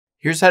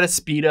Here's how to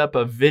speed up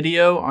a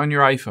video on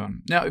your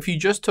iPhone. Now, if you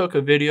just took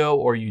a video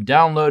or you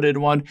downloaded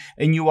one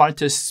and you want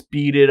to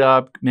speed it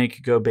up, make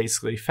it go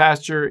basically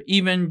faster,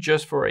 even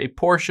just for a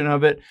portion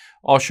of it,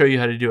 I'll show you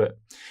how to do it.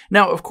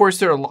 Now, of course,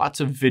 there are lots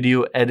of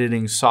video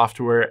editing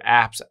software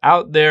apps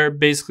out there.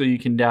 Basically, you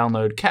can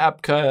download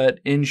CapCut,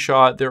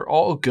 InShot, they're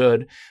all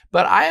good.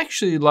 But I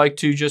actually like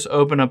to just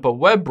open up a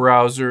web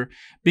browser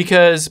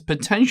because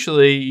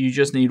potentially you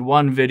just need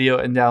one video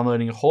and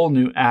downloading a whole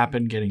new app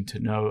and getting to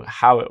know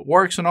how it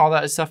works and all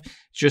that stuff,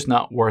 it's just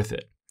not worth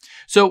it.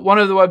 So one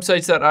of the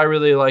websites that I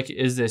really like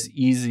is this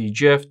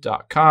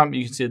easygif.com.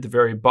 You can see at the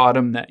very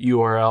bottom that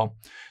URL.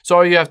 So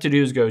all you have to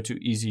do is go to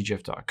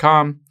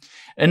easygif.com.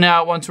 And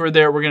now once we're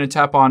there, we're going to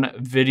tap on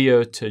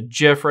video to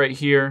GIF right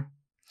here.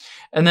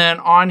 And then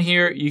on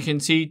here, you can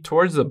see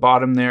towards the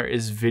bottom there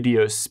is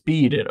video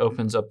speed. It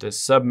opens up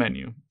this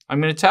submenu.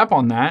 I'm going to tap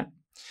on that.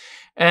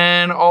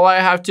 And all I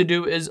have to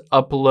do is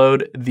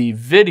upload the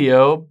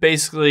video,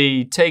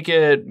 basically take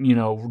it,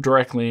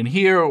 directly in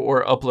here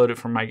or upload it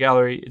from my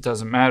gallery. It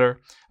doesn't matter.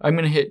 I'm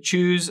going to hit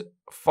choose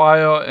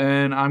file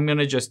and I'm going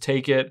to just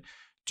take it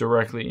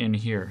directly in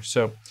here.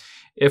 So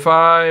if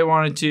I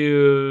wanted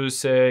to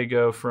say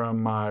go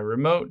from my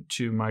remote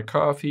to my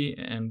coffee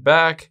and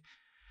back,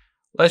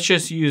 let's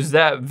just use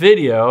that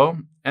video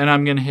and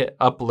I'm going to hit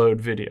upload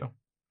video.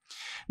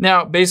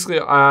 Now, basically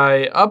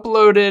I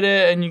uploaded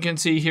it and you can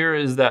see here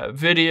is that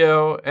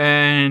video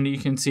and you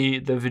can see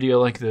the video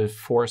like the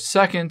 4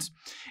 seconds.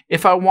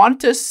 If I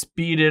want to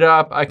speed it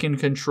up, I can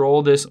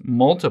control this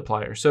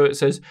multiplier. So it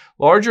says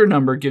larger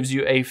number gives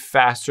you a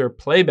faster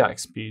playback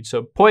speed.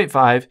 So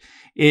 0.5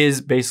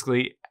 is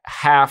basically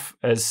half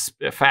as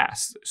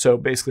fast. So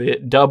basically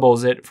it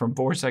doubles it from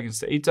 4 seconds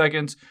to 8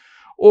 seconds.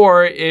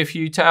 Or if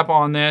you tap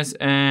on this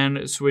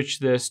and switch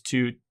this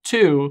to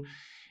 2,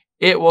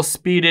 it will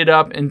speed it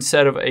up.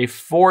 Instead of a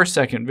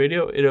 4-second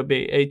video, it'll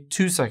be a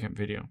 2-second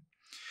video.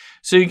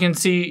 So you can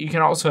see, you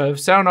can also have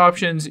sound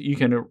options. You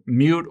can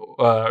mute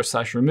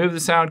 / remove the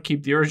sound,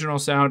 keep the original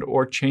sound,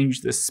 or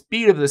change the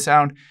speed of the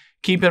sound.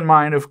 Keep in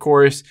mind, of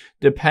course,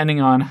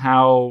 depending on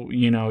how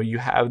you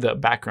have the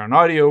background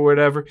audio or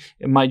whatever,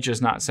 it might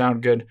just not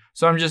sound good.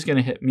 So I'm just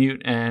gonna hit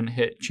mute and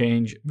hit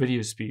change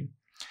video speed.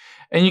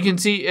 And you can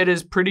see it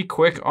is pretty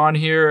quick on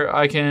here.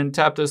 I can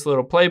tap this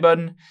little play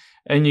button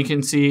and you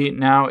can see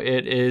now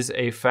it is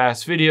a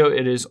fast video.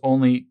 It is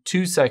only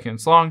 2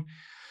 seconds long.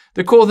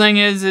 The cool thing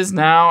is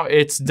now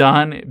it's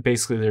done.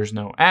 Basically, there's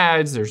no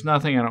ads, there's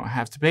nothing. I don't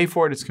have to pay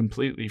for it. It's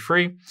completely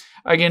free.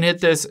 I can hit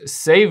this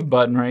save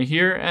button right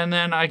here and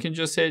then I can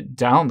just hit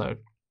download.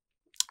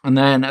 And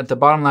then at the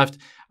bottom left,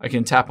 I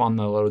can tap on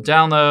the little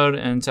download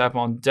and tap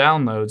on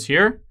downloads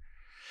here.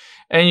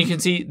 And you can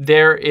see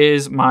there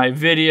is my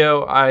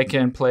video. I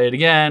can play it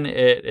again.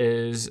 It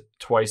is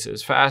twice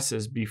as fast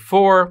as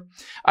before.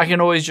 I can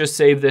always just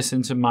save this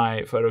into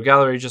my photo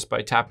gallery just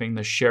by tapping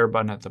the share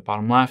button at the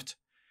bottom left.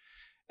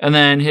 And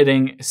then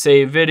hitting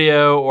save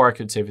video, or I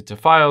could save it to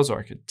files, or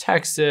I could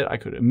text it. I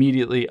could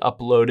immediately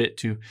upload it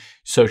to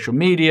social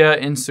media,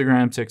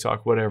 Instagram,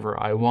 TikTok, whatever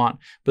I want.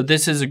 But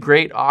this is a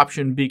great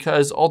option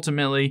because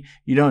ultimately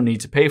you don't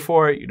need to pay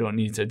for it. You don't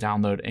need to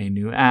download a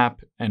new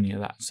app, any of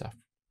that stuff.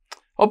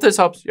 Hope this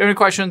helps. If you have any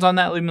questions on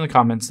that, leave them in the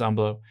comments down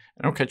below,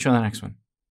 and I'll catch you on the next one.